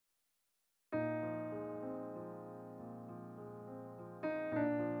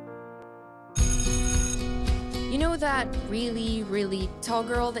know that really, really tall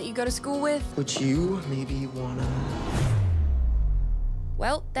girl that you go to school with? Would you maybe wanna...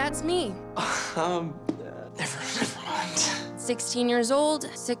 Well, that's me. Never mind. 16 years old,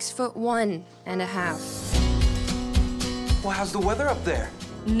 6'1.5". Well, how's the weather up there?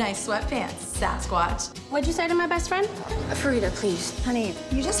 Nice sweatpants, Sasquatch. What'd you say to my best friend? Farida, please. Honey,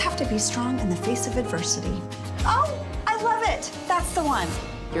 you just have to be strong in the face of adversity. Oh, I love it. That's the one.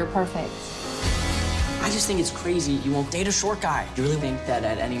 You're perfect. I just think it's crazy you won't date a short guy. You really think that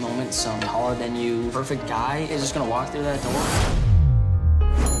at any moment some taller than you, perfect guy is just gonna walk through that door?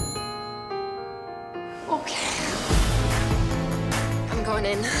 Okay. I'm going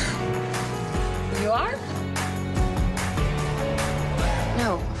in. You are?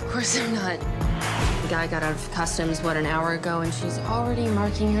 No, of course I'm not. The guy got out of customs, what, an hour ago, and she's already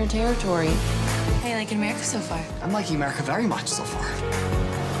marking her territory. How you liking America so far? I'm liking America very much so far.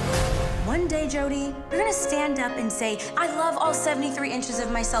 One day, Jody, you're gonna stand up and say, I love all 73 inches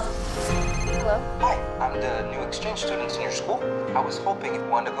of myself. Hello? Hi, I'm the new exchange student in your school. I was hoping if you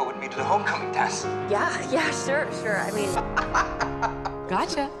wanted to go with me to the homecoming dance. Yeah, sure. I mean...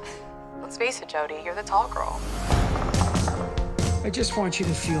 Gotcha. Let's face it, Jody, you're the tall girl. I just want you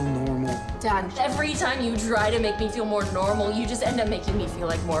to feel normal. Dad, every time you try to make me feel more normal, you just end up making me feel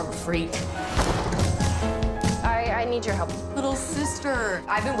like more of a freak. I need your help. Little sister.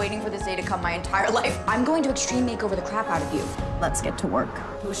 I've been waiting for this day to come my entire life. I'm going to extreme makeover the crap out of you. Let's get to work.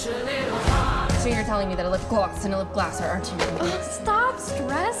 So you're telling me that a lip gloss and a lip glass are too good? Oh, stop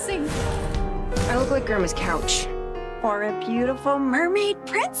stressing. I look like Grandma's couch. For a beautiful mermaid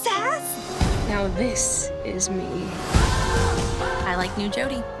princess. Now this is me. I like new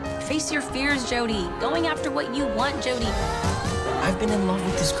Jody. Face your fears, Jody. Going after what you want, Jody. I've been in love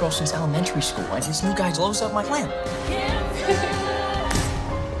with this girl since elementary school, and this new guy blows up my plan.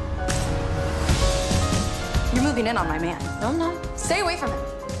 You're moving in on my man. No, I'm not. Stay away from him.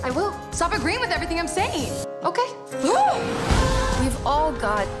 I will. Stop agreeing with everything I'm saying. Okay. We've all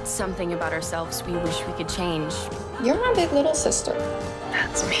got something about ourselves we wish we could change. You're my big little sister.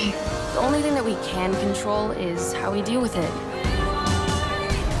 That's me. The only thing that we can control is how we deal with it.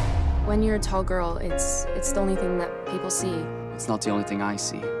 When you're a tall girl, it's the only thing that people see. It's not the only thing I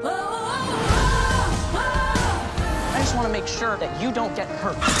see. I just want to make sure that you don't get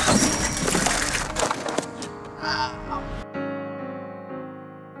hurt.